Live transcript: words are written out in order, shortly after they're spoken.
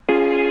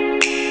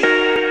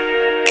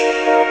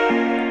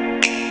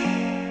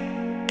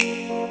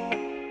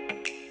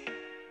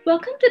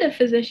Welcome to The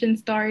Physician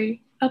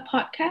Story, a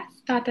podcast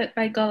started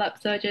by Girl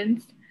Up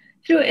Surgeons.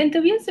 Through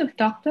interviews with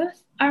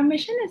doctors, our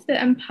mission is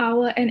to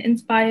empower and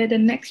inspire the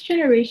next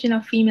generation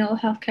of female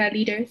healthcare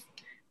leaders.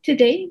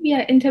 Today, we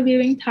are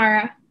interviewing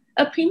Tara,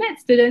 a pre-med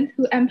student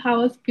who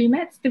empowers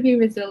pre-meds to be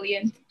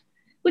resilient.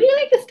 Would you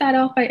like to start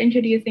off by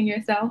introducing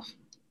yourself?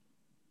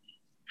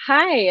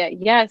 Hi,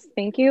 yes,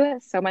 thank you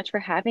so much for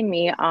having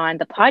me on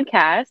the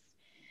podcast.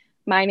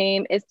 My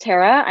name is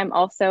Tara. I'm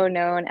also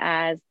known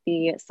as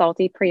the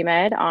Salty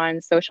Premed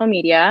on social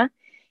media,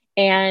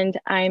 and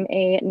I'm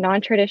a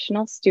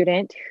non-traditional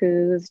student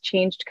who's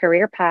changed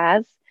career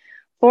paths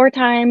 4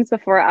 times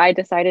before I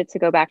decided to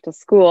go back to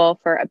school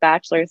for a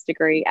bachelor's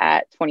degree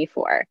at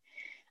 24.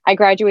 I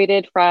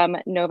graduated from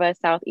Nova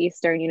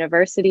Southeastern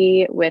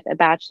University with a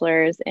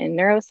bachelor's in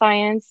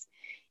neuroscience,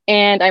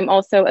 and I'm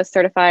also a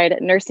certified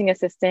nursing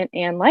assistant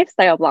and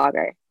lifestyle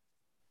blogger.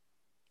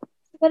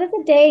 What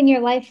does a day in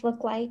your life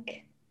look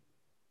like?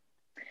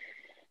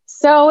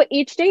 So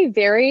each day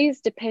varies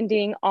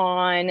depending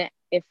on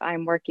if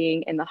I'm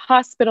working in the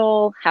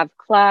hospital, have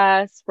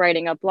class,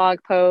 writing a blog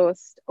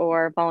post,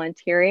 or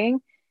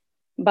volunteering.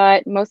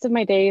 But most of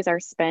my days are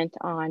spent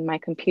on my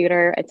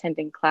computer,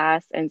 attending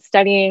class and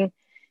studying.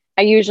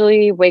 I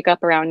usually wake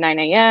up around 9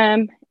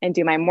 a.m. and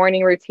do my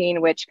morning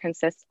routine, which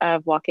consists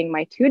of walking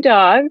my 2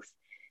 dogs,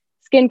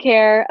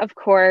 skincare, of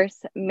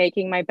course,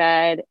 making my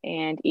bed,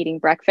 and eating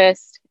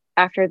breakfast.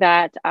 After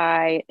that,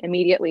 I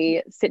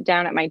immediately sit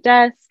down at my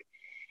desk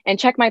and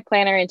check my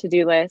planner and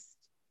to-do list.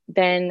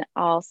 Then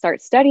I'll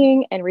start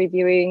studying and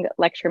reviewing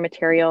lecture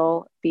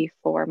material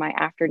before my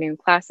afternoon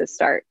classes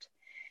start.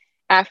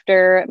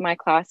 After my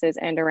classes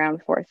end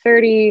around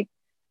 4:30,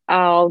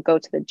 I'll go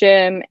to the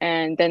gym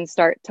and then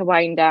start to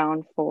wind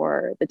down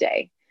for the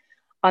day.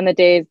 On the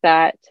days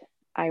that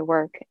I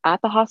work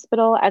at the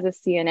hospital as a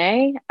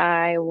CNA,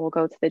 I will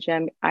go to the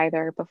gym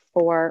either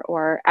before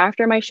or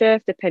after my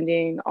shift,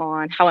 depending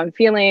on how I'm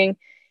feeling.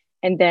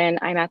 And then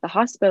I'm at the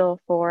hospital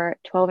for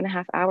 12 and a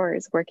half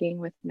hours working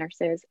with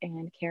nurses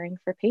and caring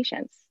for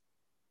patients.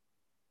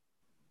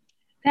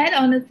 That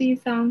honestly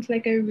sounds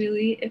like a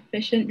really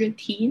efficient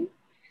routine.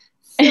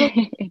 So,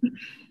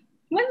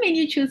 what made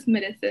you choose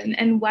medicine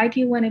and why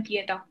do you want to be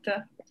a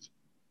doctor?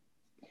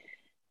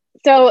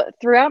 So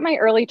throughout my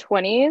early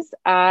 20s,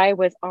 I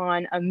was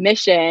on a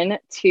mission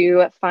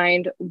to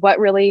find what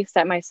really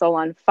set my soul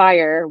on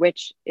fire,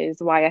 which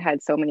is why I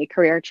had so many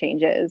career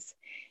changes.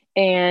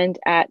 And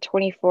at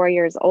 24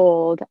 years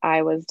old,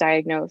 I was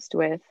diagnosed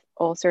with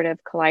ulcerative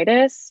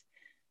colitis,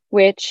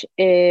 which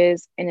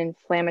is an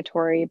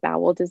inflammatory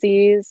bowel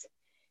disease.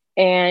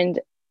 And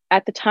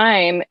at the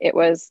time, it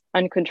was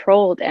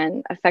uncontrolled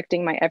and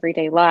affecting my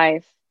everyday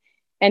life.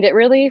 And it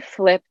really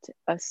flipped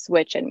a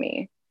switch in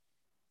me.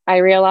 I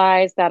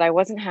realized that I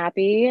wasn't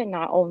happy,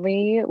 not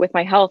only with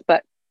my health,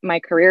 but my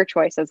career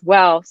choice as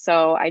well.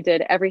 So I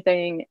did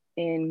everything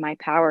in my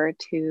power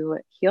to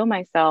heal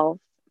myself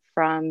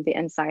from the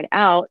inside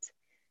out.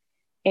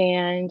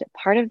 And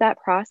part of that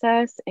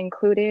process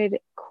included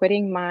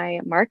quitting my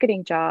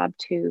marketing job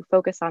to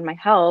focus on my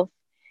health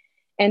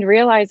and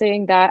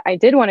realizing that I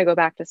did want to go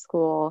back to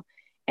school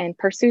and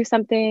pursue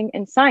something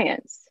in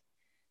science.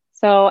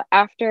 So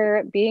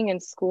after being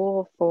in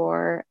school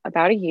for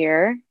about a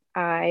year,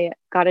 I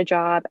got a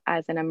job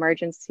as an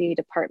emergency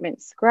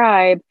department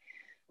scribe,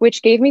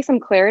 which gave me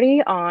some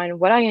clarity on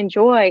what I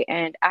enjoy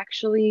and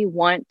actually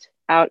want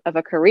out of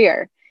a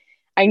career.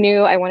 I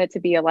knew I wanted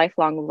to be a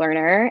lifelong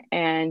learner,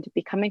 and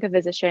becoming a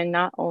physician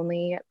not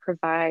only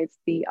provides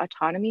the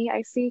autonomy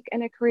I seek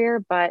in a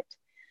career, but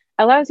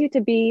allows you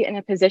to be in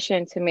a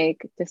position to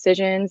make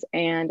decisions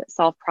and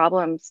solve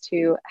problems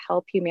to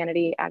help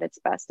humanity at its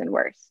best and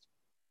worst.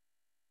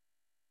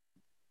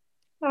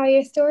 Wow,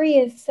 your story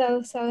is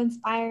so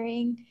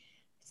inspiring.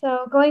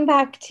 So going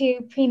back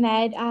to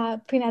pre-med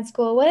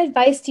school, what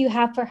advice do you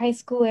have for high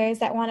schoolers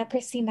that want to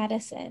pursue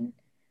medicine?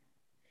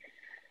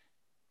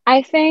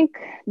 I think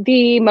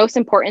the most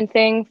important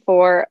thing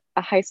for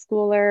a high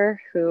schooler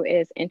who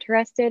is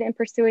interested in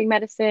pursuing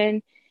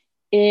medicine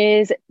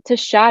is to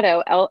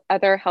shadow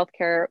other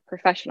healthcare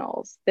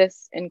professionals.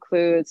 This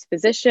includes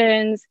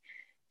physicians,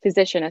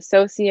 physician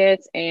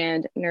associates,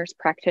 and nurse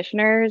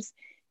practitioners.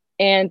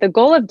 And the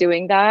goal of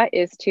doing that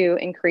is to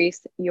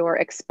increase your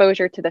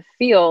exposure to the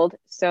field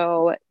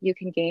so you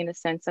can gain a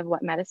sense of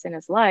what medicine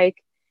is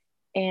like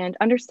and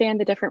understand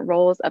the different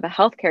roles of a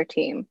healthcare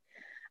team.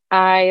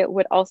 I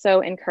would also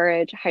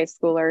encourage high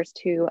schoolers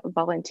to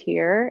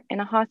volunteer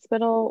in a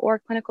hospital or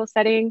clinical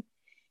setting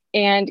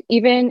and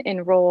even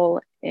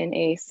enroll in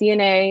a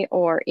CNA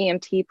or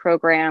EMT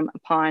program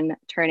upon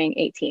turning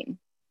 18.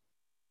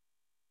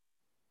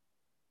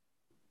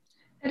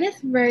 That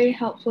is very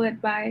helpful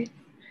advice.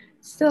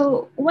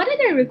 So, what are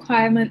the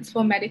requirements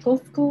for medical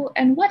school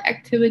and what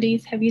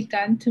activities have you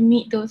done to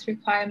meet those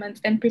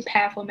requirements and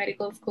prepare for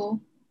medical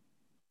school?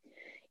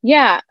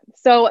 Yeah,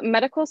 so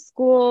medical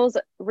schools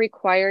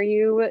require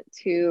you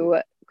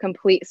to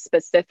complete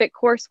specific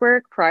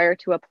coursework prior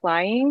to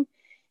applying.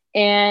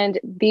 And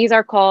these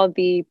are called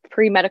the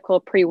pre-medical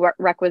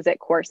prerequisite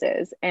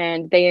courses.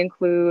 And they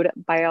include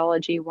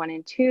biology 1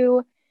 and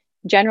 2,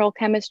 general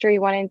chemistry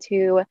 1 and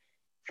 2,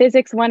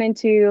 physics 1 and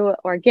 2,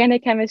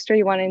 organic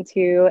chemistry 1 and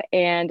 2,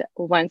 and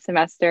 1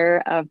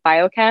 semester of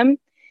biochem.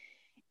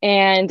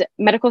 And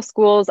medical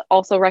schools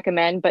also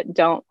recommend, but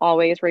don't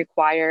always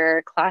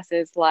require,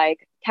 classes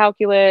like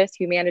calculus,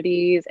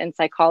 humanities, and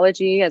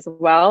psychology as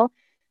well.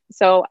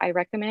 So I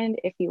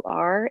recommend, if you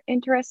are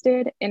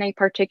interested in a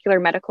particular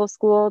medical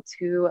school,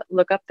 to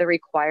look up the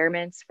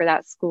requirements for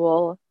that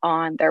school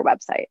on their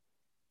website.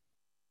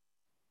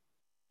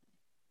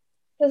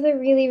 Those are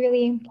really,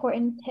 really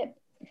important tips.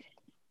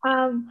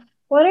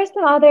 What are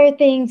some other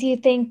things you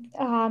think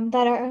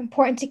that are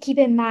important to keep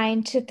in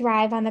mind to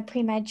thrive on the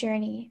pre-med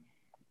journey?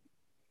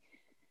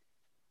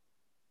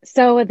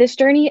 So this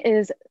journey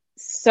is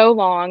so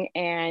long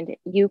and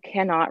you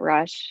cannot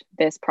rush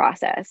this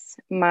process.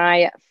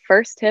 My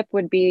first tip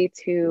would be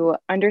to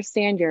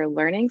understand your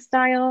learning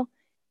style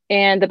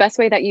and the best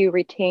way that you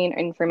retain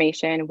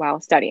information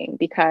while studying,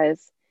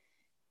 because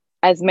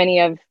as many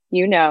of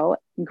you know,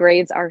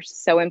 grades are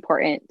so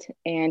important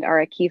and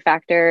are a key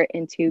factor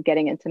into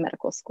getting into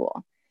medical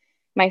school.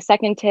 My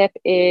second tip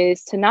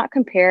is to not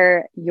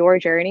compare your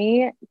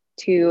journey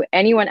to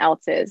anyone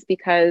else's,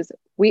 because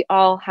we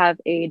all have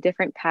a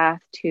different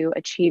path to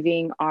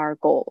achieving our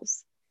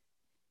goals.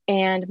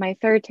 And my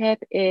third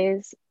tip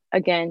is,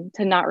 again,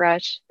 to not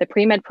rush the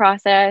pre-med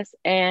process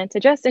and to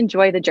just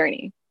enjoy the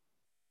journey.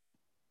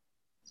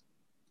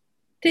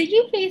 Did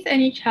you face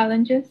any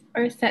challenges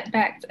or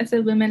setbacks as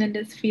a woman in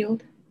this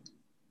field?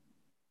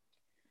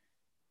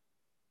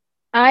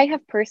 I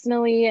have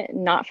personally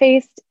not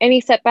faced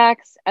any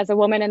setbacks as a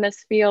woman in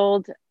this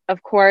field.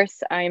 Of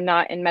course, I'm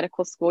not in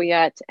medical school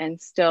yet and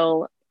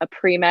still a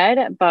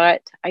pre-med,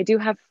 but I do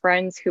have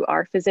friends who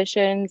are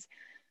physicians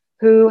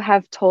who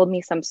have told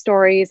me some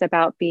stories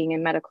about being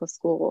in medical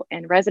school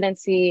and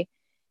residency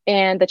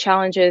and the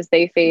challenges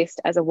they faced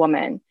as a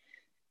woman.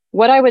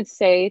 What I would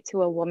say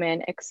to a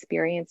woman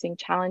experiencing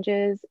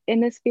challenges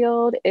in this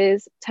field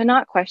is to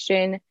not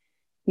question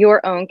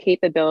your own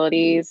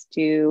capabilities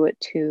due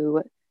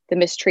to the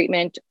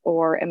mistreatment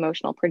or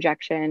emotional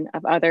projection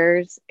of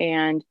others,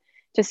 and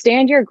to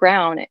stand your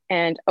ground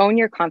and own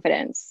your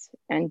confidence,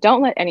 and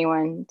don't let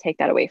anyone take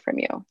that away from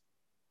you.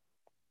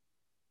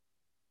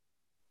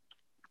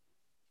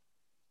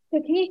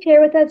 So can you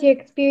share with us your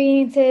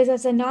experiences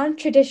as a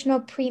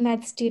non-traditional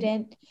pre-med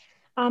student,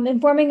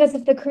 informing us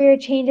of the career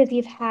changes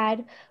you've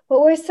had?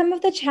 What were some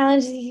of the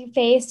challenges you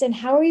faced and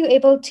how were you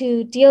able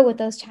to deal with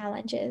those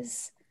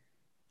challenges?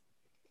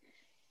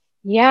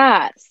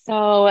 Yeah,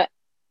 so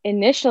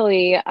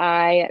initially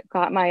I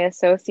got my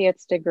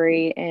associate's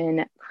degree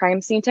in crime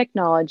scene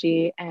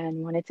technology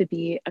and wanted to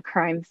be a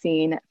crime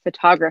scene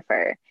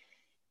photographer.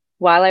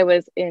 While I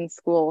was in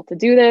school to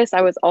do this,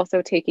 I was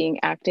also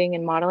taking acting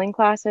and modeling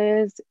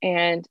classes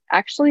and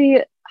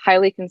actually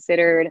highly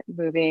considered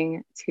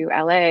moving to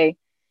LA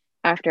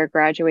after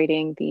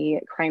graduating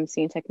the crime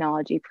scene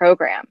technology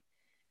program.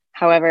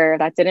 However,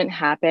 that didn't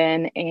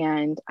happen,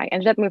 and I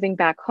ended up moving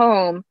back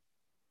home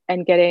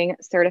and getting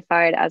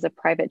certified as a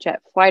private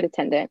jet flight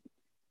attendant.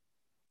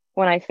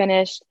 When I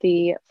finished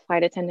the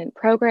flight attendant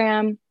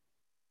program,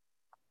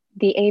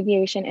 the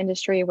aviation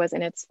industry was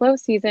in its slow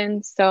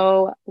season.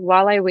 So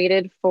while I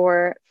waited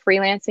for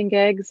freelancing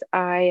gigs,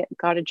 I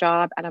got a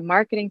job at a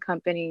marketing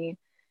company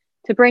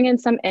to bring in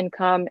some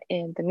income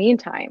in the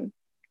meantime.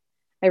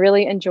 I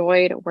really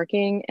enjoyed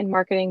working in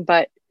marketing,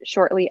 but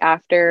shortly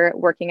after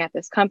working at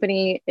this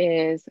company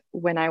is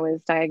when I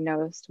was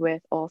diagnosed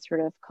with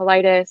ulcerative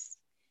colitis.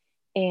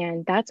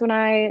 And that's when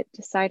I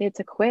decided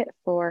to quit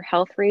for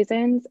health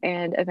reasons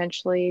and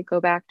eventually go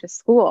back to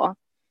school.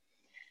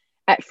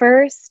 At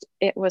first,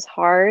 it was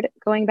hard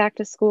going back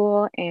to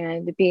school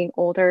and being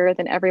older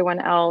than everyone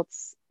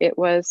else. It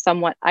was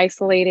somewhat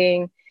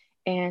isolating,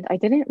 and I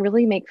didn't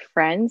really make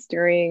friends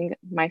during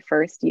my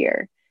first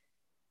year.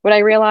 What I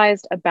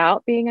realized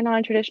about being a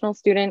non-traditional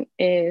student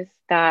is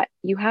that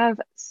you have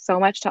so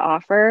much to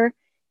offer,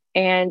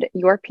 and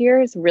your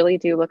peers really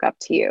do look up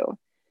to you.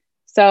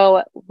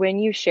 So when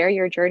you share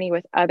your journey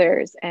with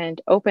others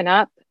and open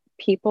up,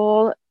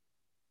 people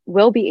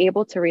will be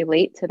able to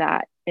relate to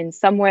that in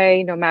some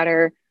way, no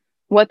matter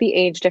what the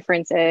age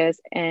difference is,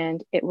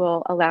 and it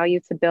will allow you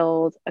to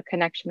build a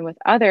connection with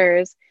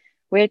others,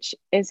 which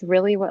is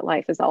really what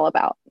life is all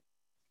about.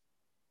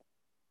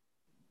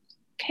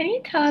 Can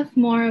you tell us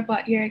more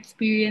about your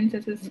experience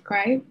as a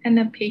scribe and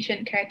a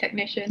patient care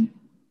technician?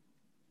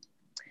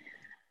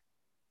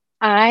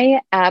 I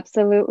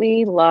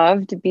absolutely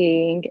loved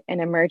being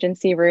an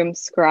emergency room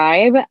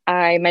scribe.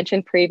 I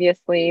mentioned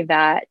previously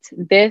that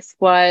this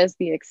was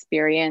the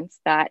experience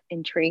that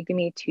intrigued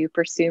me to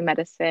pursue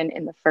medicine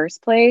in the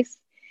first place.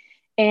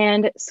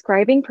 And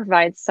scribing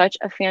provides such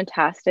a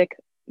fantastic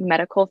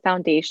medical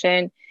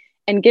foundation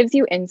and gives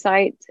you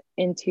insight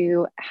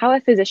into how a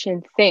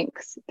physician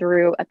thinks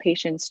through a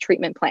patient's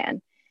treatment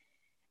plan.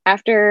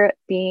 After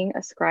being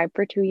a scribe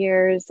for 2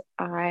 years,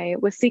 I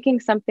was seeking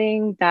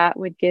something that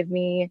would give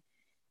me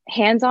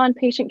hands-on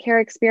patient care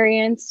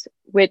experience,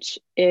 which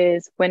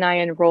is when I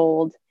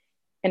enrolled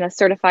in a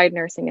certified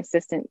nursing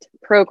assistant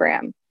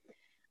program.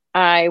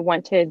 I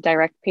wanted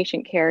direct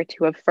patient care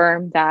to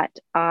affirm that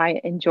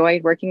I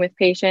enjoyed working with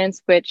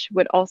patients, which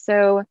would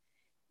also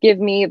give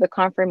me the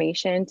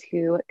confirmation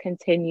to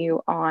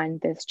continue on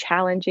this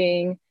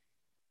challenging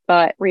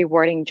but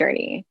rewarding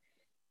journey.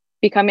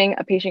 Becoming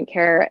a patient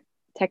care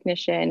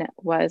technician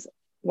was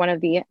one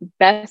of the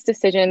best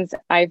decisions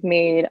I've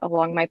made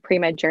along my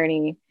pre-med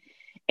journey.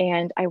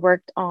 And I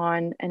worked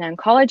on an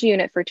oncology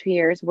unit for 2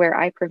 years where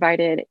I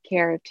provided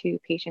care to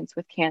patients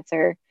with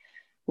cancer,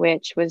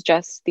 which was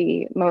just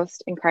the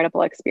most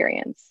incredible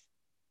experience.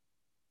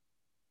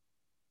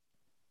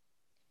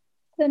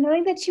 So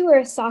knowing that you were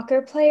a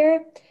soccer player,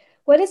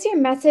 what is your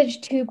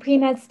message to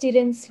pre-med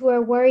students who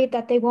are worried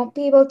that they won't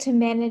be able to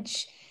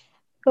manage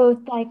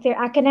both like their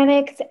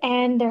academics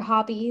and their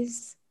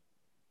hobbies?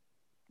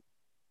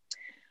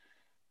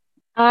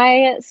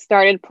 I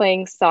started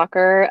playing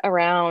soccer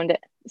around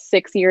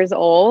 6 years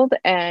old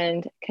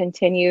and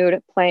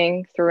continued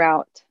playing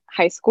throughout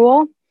high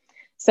school.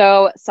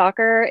 So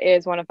soccer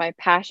is one of my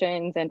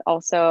passions and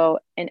also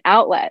an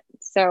outlet.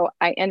 So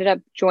I ended up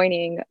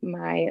joining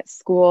my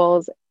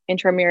school's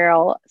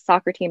intramural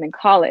soccer team in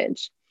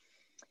college.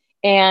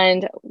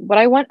 And what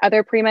I want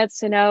other pre-meds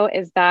to know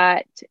is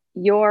that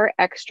your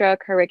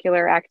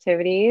extracurricular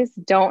activities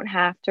don't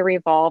have to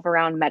revolve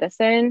around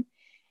medicine.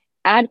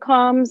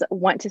 AdComs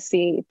want to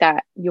see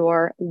that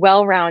you're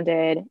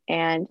well-rounded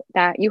and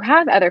that you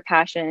have other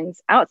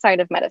passions outside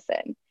of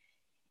medicine.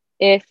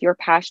 If you're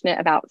passionate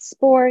about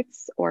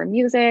sports or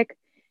music,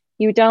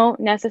 you don't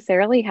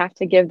necessarily have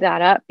to give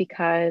that up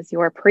because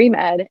you're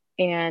pre-med,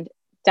 and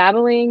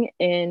dabbling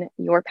in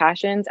your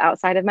passions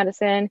outside of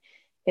medicine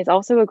is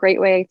also a great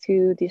way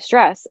to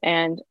de-stress,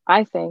 and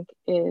I think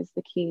is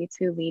the key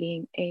to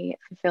leading a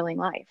fulfilling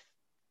life.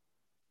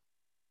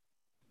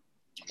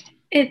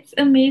 It's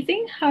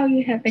amazing how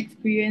you have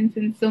experience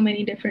in so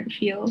many different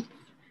fields.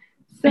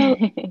 So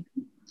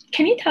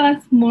can you tell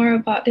us more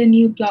about the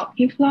new blog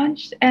you've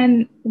launched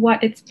and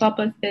what its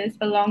purpose is,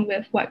 along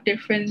with what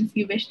difference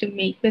you wish to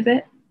make with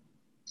it?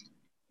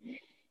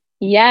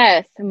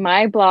 Yes,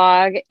 my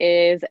blog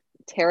is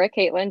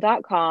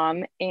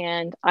taracaitlin.com,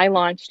 and I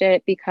launched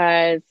it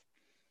because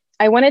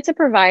I wanted to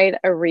provide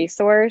a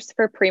resource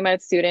for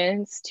pre-med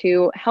students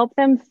to help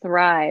them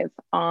thrive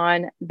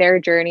on their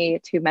journey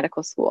to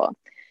medical school.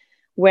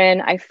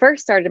 When I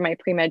first started my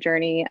pre-med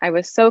journey, I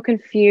was so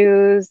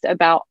confused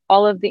about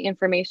all of the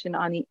information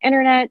on the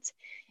internet,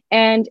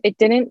 and it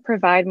didn't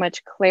provide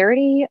much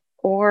clarity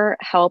or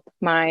help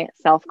my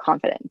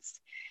self-confidence.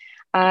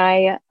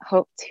 I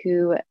hope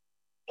to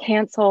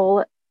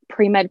cancel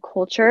pre-med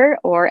culture,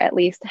 or at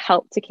least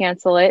help to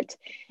cancel it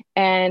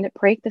and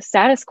break the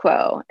status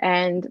quo.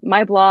 And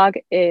my blog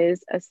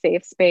is a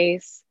safe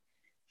space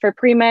for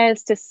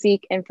pre-meds to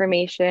seek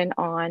information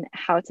on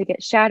how to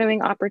get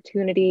shadowing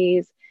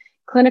opportunities,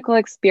 clinical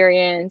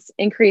experience,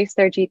 increase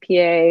their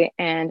GPA,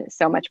 and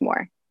so much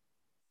more.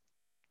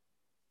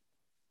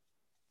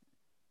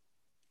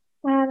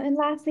 And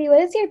lastly,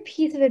 what is your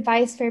piece of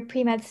advice for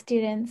pre-med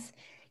students?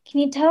 Can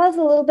you tell us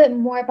a little bit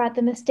more about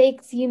the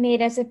mistakes you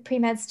made as a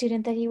pre-med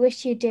student that you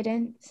wish you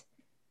didn't?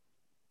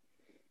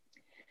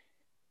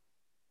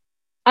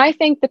 I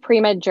think the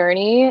pre-med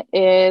journey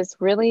is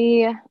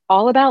really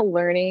all about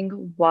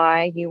learning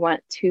why you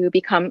want to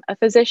become a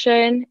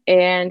physician,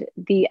 and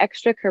the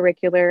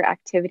extracurricular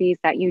activities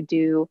that you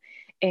do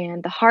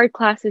and the hard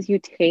classes you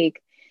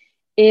take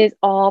is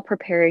all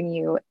preparing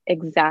you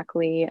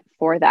exactly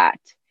for that.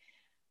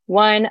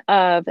 One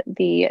of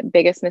the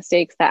biggest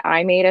mistakes that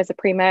I made as a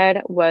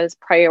pre-med was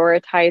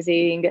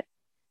prioritizing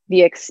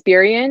the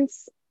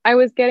experience I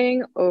was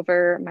getting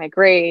over my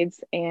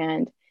grades,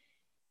 and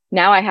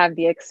now I have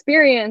the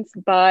experience,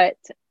 but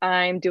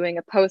I'm doing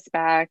a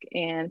post-bac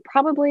and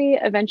probably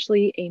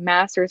eventually a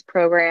master's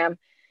program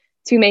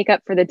to make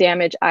up for the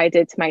damage I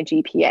did to my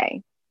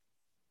GPA.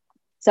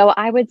 So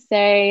I would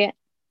say,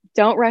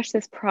 don't rush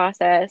this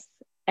process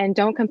and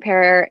don't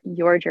compare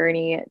your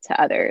journey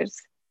to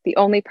others. The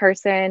only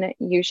person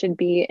you should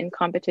be in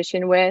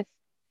competition with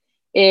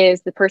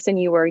is the person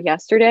you were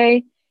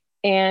yesterday,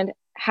 and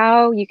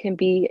how you can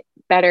be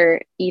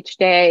better each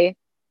day,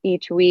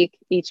 each week,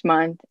 each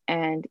month,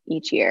 and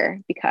each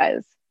year,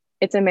 because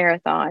it's a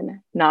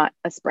marathon, not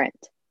a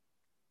sprint.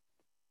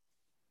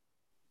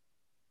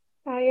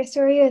 Wow, your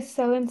story is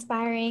so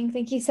inspiring.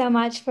 Thank you so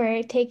much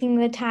for taking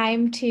the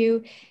time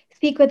to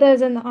speak with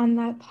us on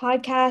that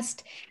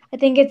podcast. I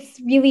think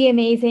it's really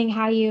amazing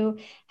how you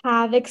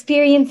have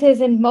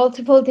experiences in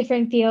multiple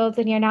different fields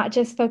and you're not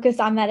just focused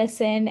on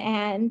medicine.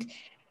 And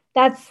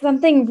that's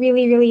something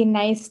really, really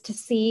nice to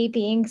see,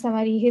 being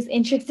somebody who's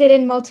interested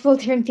in multiple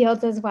different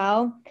fields as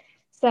well.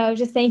 So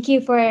just thank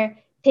you for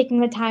taking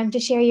the time to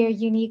share your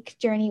unique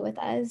journey with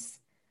us.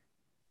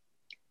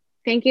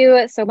 Thank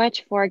you so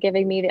much for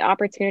giving me the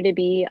opportunity to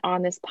be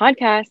on this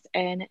podcast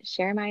and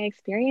share my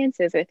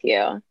experiences with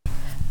you.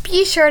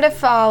 Be sure to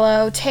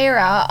follow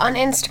Tara on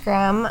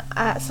Instagram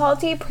at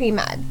Salty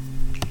Premed.